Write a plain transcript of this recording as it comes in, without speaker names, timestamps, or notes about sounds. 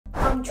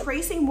From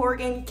Tracy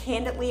Morgan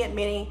candidly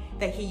admitting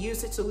that he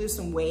used it to lose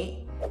some weight,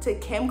 to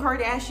Kim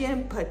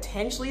Kardashian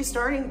potentially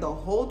starting the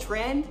whole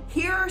trend,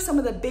 here are some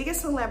of the biggest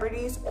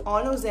celebrities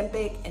on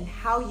Ozempic and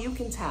how you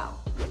can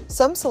tell.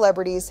 Some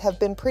celebrities have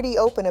been pretty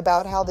open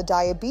about how the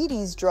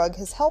diabetes drug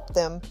has helped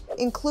them,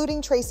 including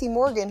Tracy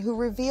Morgan, who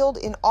revealed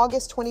in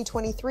August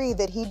 2023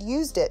 that he'd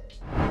used it.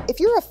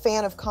 If you're a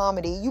fan of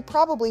comedy, you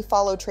probably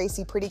follow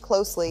Tracy pretty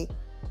closely,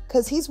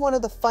 because he's one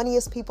of the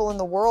funniest people in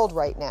the world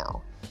right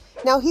now.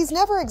 Now, he's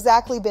never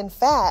exactly been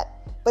fat,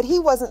 but he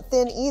wasn't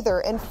thin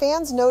either, and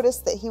fans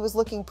noticed that he was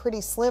looking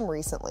pretty slim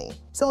recently.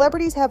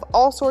 Celebrities have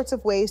all sorts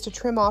of ways to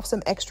trim off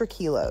some extra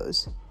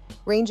kilos,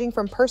 ranging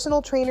from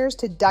personal trainers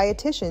to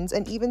dietitians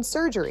and even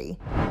surgery.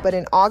 But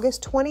in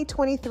August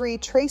 2023,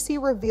 Tracy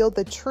revealed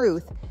the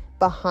truth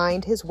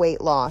behind his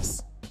weight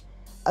loss.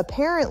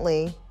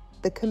 Apparently,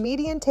 the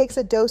comedian takes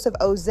a dose of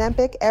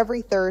Ozempic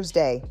every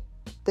Thursday.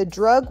 The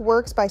drug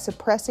works by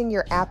suppressing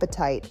your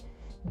appetite,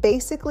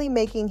 basically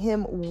making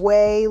him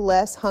way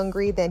less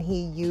hungry than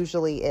he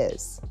usually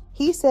is.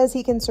 He says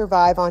he can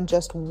survive on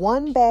just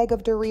one bag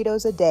of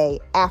Doritos a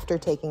day after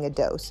taking a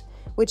dose,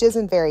 which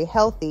isn't very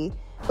healthy,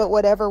 but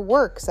whatever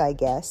works, I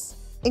guess.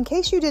 In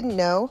case you didn't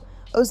know,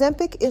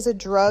 Ozempic is a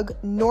drug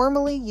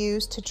normally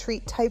used to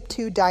treat type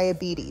 2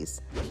 diabetes,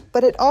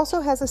 but it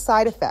also has a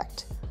side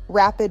effect: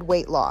 rapid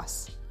weight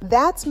loss.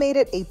 That's made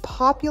it a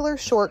popular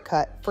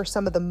shortcut for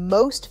some of the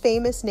most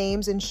famous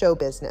names in show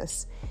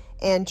business.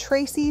 And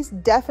Tracy's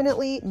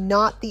definitely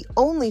not the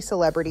only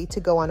celebrity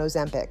to go on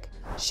Ozempic.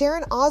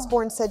 Sharon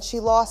Osbourne said she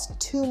lost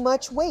too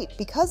much weight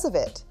because of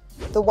it.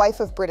 The wife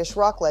of British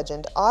rock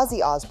legend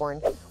Ozzy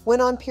Osbourne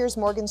went on Piers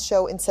Morgan's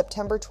show in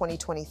September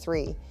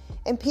 2023,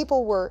 and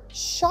people were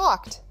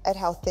shocked at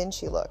how thin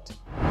she looked.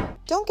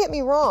 Don't get me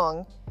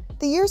wrong,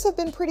 the years have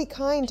been pretty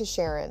kind to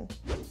Sharon.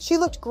 She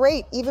looked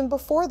great even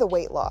before the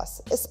weight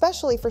loss,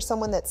 especially for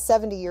someone that's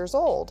 70 years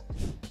old.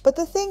 But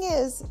the thing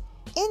is,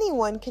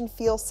 anyone can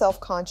feel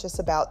self-conscious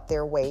about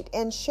their weight,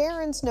 and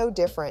Sharon's no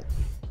different.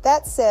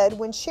 That said,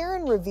 when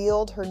Sharon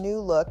revealed her new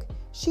look,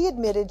 she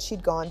admitted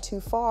she'd gone too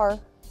far.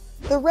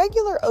 The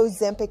regular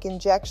Ozempic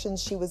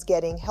injections she was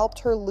getting helped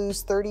her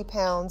lose 30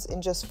 pounds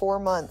in just 4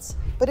 months,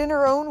 but in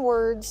her own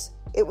words,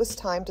 it was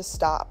time to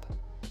stop.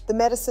 The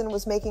medicine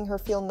was making her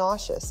feel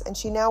nauseous, and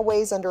she now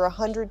weighs under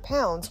 100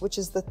 pounds, which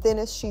is the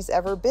thinnest she's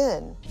ever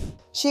been.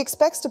 She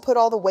expects to put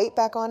all the weight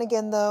back on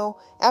again, though.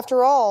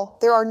 After all,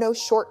 there are no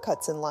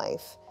shortcuts in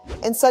life,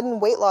 and sudden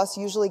weight loss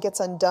usually gets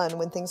undone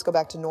when things go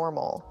back to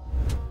normal.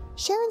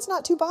 Sharon's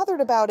not too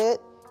bothered about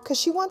it, because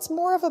she wants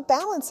more of a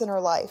balance in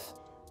her life.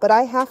 But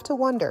I have to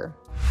wonder,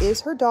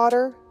 is her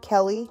daughter,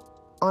 Kelly,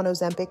 on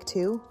Ozempic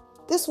too?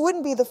 This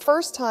wouldn't be the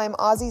first time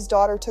Ozzy's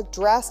daughter took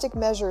drastic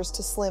measures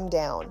to slim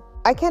down.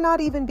 I cannot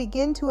even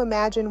begin to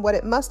imagine what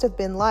it must have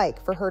been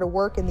like for her to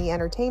work in the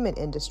entertainment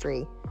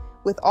industry,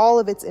 with all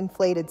of its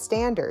inflated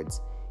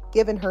standards,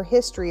 given her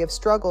history of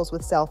struggles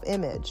with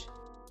self-image.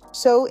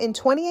 So in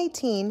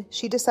 2018,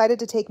 she decided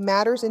to take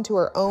matters into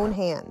her own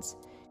hands.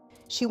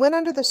 She went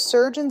under the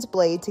surgeon's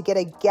blade to get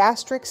a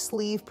gastric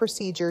sleeve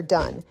procedure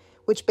done,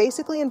 which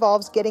basically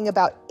involves getting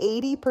about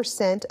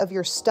 80% of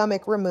your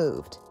stomach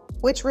removed,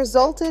 which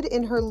resulted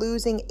in her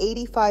losing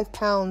 85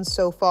 pounds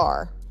so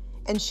far,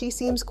 and she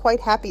seems quite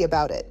happy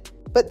about it.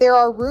 But there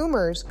are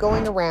rumors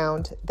going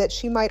around that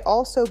she might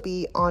also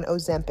be on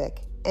Ozempic,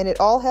 and it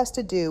all has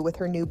to do with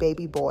her new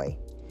baby boy.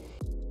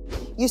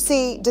 You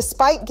see,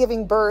 despite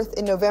giving birth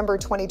in November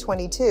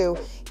 2022,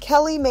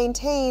 Kelly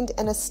maintained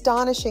an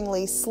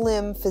astonishingly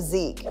slim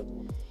physique.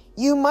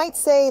 You might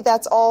say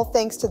that's all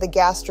thanks to the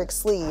gastric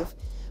sleeve,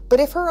 but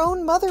if her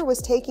own mother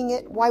was taking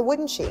it, why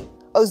wouldn't she?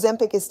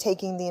 Ozempic is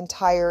taking the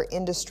entire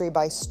industry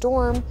by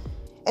storm,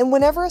 and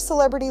whenever a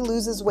celebrity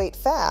loses weight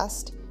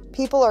fast,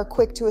 people are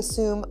quick to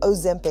assume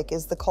Ozempic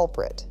is the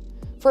culprit.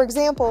 For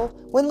example,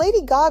 when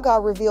Lady Gaga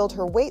revealed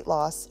her weight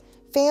loss,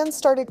 fans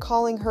started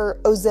calling her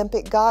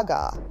Ozempic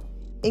Gaga.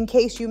 In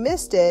case you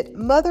missed it,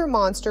 Mother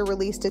Monster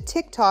released a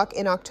TikTok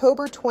in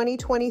October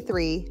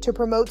 2023 to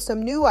promote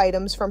some new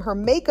items from her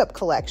makeup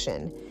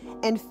collection,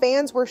 and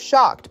fans were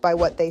shocked by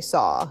what they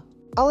saw.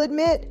 I'll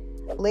admit,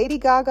 Lady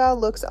Gaga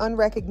looks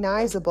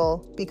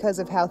unrecognizable because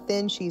of how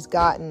thin she's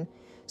gotten,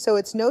 so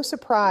it's no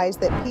surprise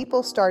that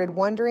people started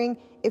wondering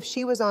if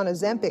she was on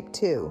Ozempic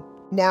too.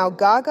 Now,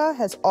 Gaga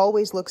has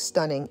always looked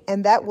stunning,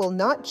 and that will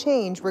not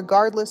change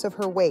regardless of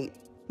her weight.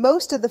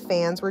 Most of the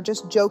fans were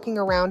just joking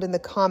around in the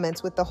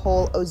comments with the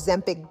whole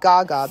Ozempic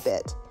Gaga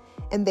bit,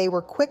 and they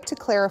were quick to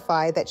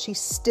clarify that she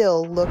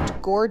still looked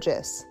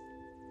gorgeous.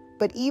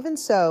 But even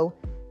so,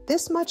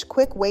 this much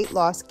quick weight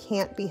loss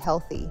can't be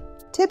healthy.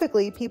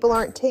 Typically, people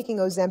aren't taking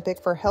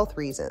Ozempic for health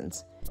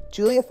reasons.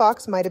 Julia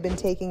Fox might have been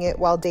taking it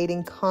while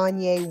dating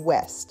Kanye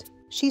West.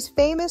 She's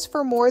famous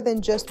for more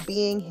than just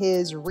being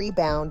his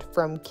rebound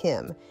from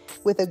Kim,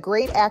 with a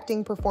great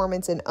acting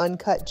performance in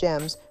Uncut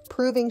Gems,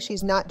 proving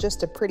she's not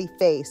just a pretty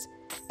face.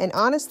 And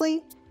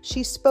honestly,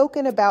 she's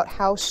spoken about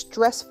how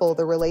stressful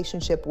the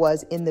relationship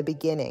was in the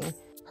beginning.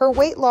 Her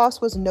weight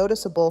loss was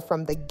noticeable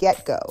from the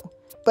get-go.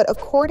 But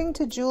according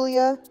to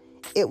Julia,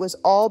 It was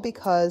all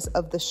because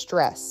of the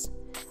stress.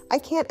 I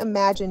can't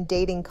imagine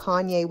dating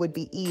Kanye would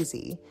be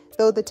easy,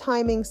 though the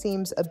timing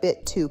seems a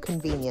bit too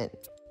convenient.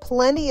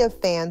 Plenty of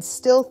fans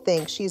still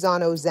think she's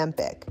on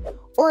Ozempic,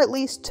 or at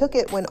least took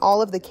it when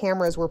all of the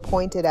cameras were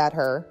pointed at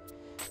her.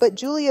 But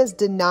Julia's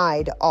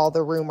denied all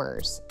the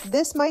rumors.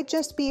 This might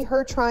just be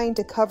her trying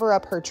to cover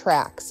up her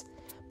tracks.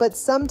 But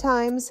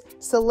sometimes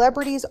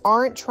celebrities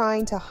aren't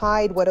trying to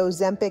hide what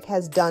Ozempic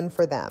has done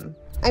for them.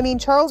 I mean,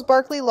 Charles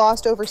Barkley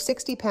lost over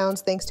 60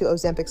 pounds thanks to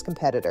Ozempic's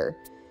competitor.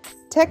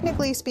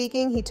 Technically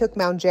speaking, he took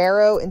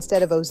Mounjaro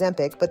instead of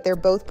Ozempic, but they're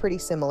both pretty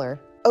similar.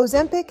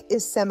 Ozempic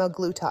is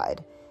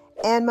semaglutide,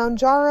 and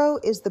Mounjaro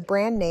is the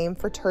brand name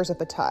for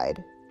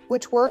tirzepatide,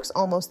 which works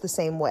almost the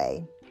same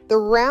way. The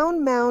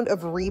round mound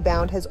of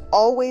rebound has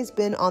always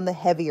been on the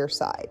heavier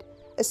side,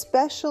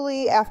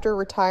 especially after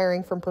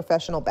retiring from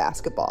professional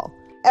basketball.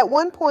 At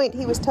one point,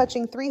 he was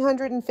touching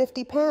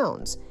 350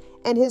 pounds,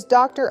 and his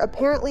doctor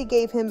apparently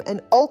gave him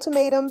an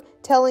ultimatum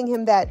telling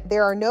him that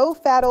there are no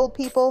fat old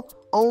people,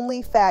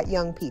 only fat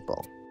young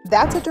people.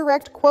 That's a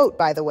direct quote,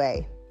 by the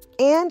way.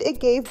 And it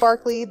gave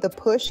Barkley the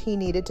push he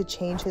needed to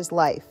change his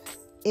life.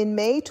 In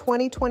May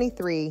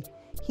 2023,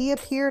 he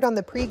appeared on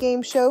the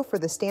pregame show for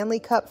the Stanley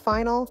Cup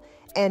final,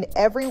 and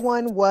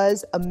everyone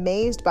was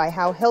amazed by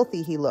how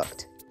healthy he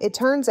looked. It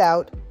turns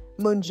out,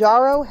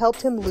 Mounjaro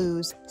helped him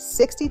lose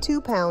 62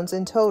 pounds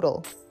in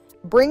total,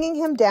 bringing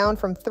him down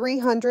from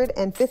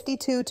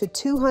 352 to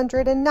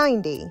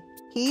 290.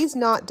 He's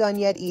not done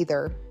yet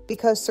either,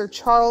 because Sir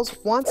Charles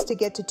wants to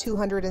get to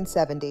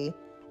 270,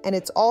 and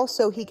it's all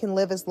so he can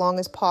live as long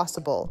as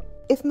possible.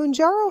 If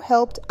Mounjaro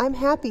helped, I'm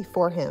happy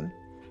for him,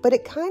 but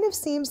it kind of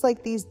seems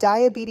like these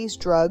diabetes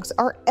drugs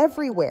are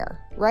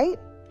everywhere, right?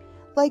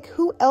 Like,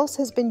 who else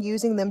has been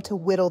using them to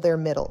whittle their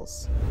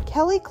middles?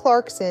 Kelly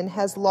Clarkson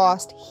has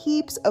lost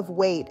heaps of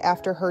weight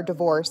after her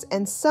divorce,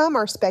 and some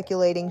are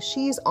speculating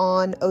she's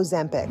on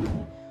Ozempic.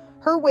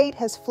 Her weight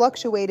has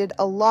fluctuated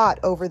a lot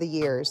over the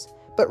years,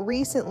 but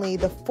recently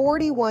the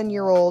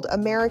 41-year-old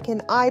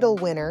American Idol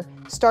winner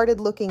started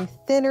looking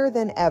thinner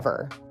than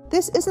ever.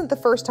 This isn't the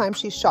first time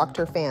she's shocked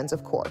her fans,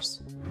 of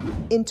course.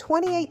 In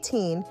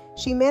 2018,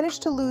 she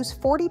managed to lose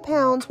 40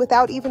 pounds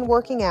without even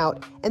working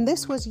out, and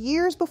this was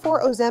years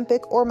before Ozempic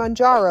or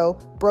Mounjaro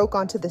broke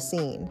onto the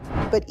scene.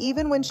 But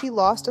even when she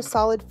lost a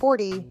solid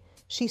 40,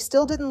 she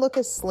still didn't look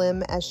as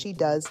slim as she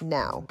does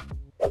now.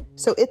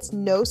 So it's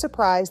no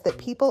surprise that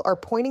people are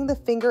pointing the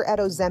finger at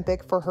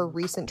Ozempic for her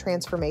recent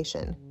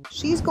transformation.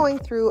 She's going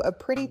through a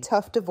pretty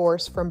tough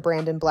divorce from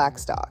Brandon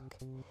Blackstock.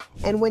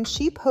 And when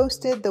she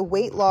posted the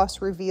weight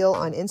loss reveal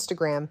on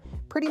Instagram,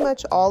 pretty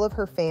much all of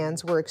her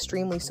fans were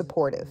extremely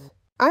supportive.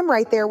 I'm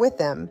right there with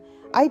them.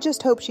 I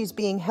just hope she's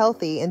being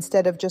healthy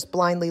instead of just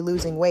blindly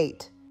losing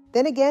weight.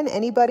 Then again,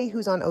 anybody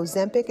who's on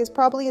Ozempic is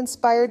probably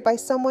inspired by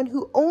someone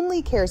who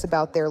only cares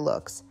about their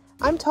looks.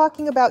 I'm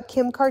talking about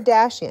Kim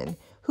Kardashian,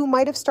 who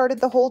might have started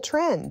the whole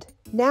trend.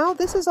 Now,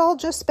 this is all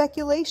just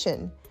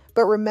speculation.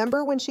 But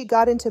remember when she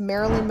got into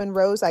Marilyn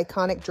Monroe's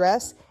iconic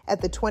dress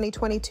at the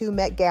 2022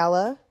 Met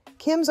Gala?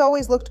 Kim's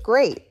always looked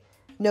great,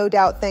 no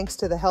doubt thanks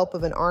to the help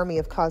of an army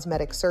of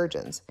cosmetic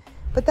surgeons.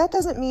 But that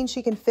doesn't mean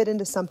she can fit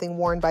into something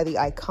worn by the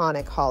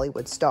iconic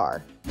Hollywood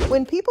star.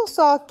 When people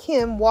saw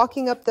Kim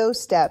walking up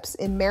those steps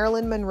in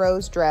Marilyn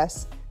Monroe's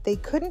dress, they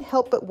couldn't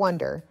help but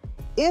wonder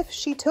if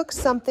she took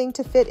something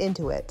to fit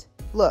into it.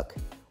 Look,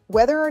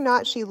 whether or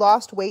not she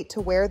lost weight to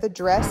wear the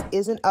dress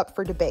isn't up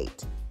for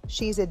debate.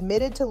 She's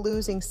admitted to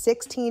losing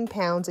 16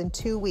 pounds in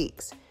 2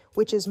 weeks,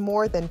 which is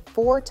more than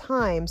 4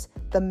 times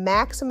the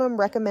maximum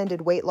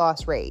recommended weight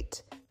loss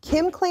rate.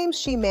 Kim claims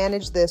she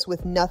managed this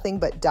with nothing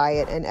but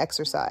diet and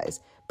exercise,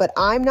 but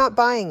I'm not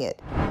buying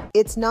it.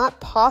 It's not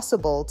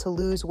possible to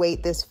lose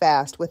weight this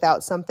fast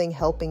without something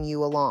helping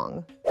you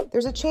along.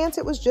 There's a chance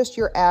it was just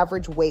your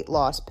average weight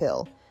loss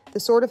pill, the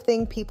sort of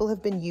thing people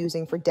have been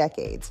using for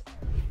decades.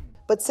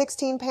 But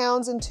 16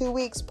 pounds in 2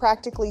 weeks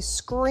practically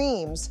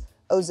screams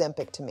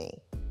Ozempic to me.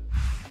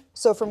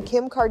 So from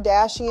Kim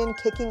Kardashian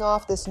kicking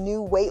off this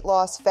new weight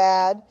loss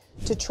fad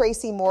to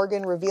Tracy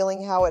Morgan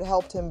revealing how it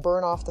helped him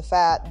burn off the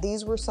fat,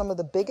 these were some of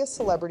the biggest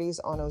celebrities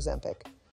on Ozempic.